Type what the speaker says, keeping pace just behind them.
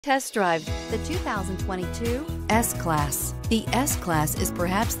Test drive the 2022 S-Class. The S-Class is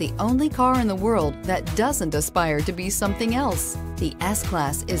perhaps the only car in the world that doesn't aspire to be something else. The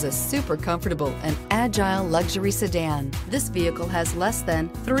S-Class is a super comfortable and agile luxury sedan. This vehicle has less than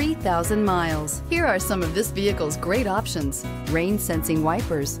 3,000 miles. Here are some of this vehicle's great options: rain sensing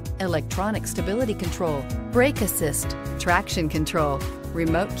wipers, electronic stability control, brake assist, traction control,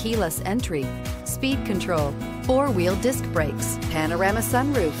 remote keyless entry, speed control, four-wheel disc brakes, panorama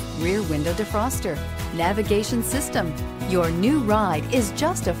sunroof, rear window defroster, navigation system. Your new ride is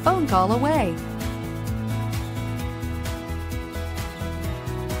just a phone call away.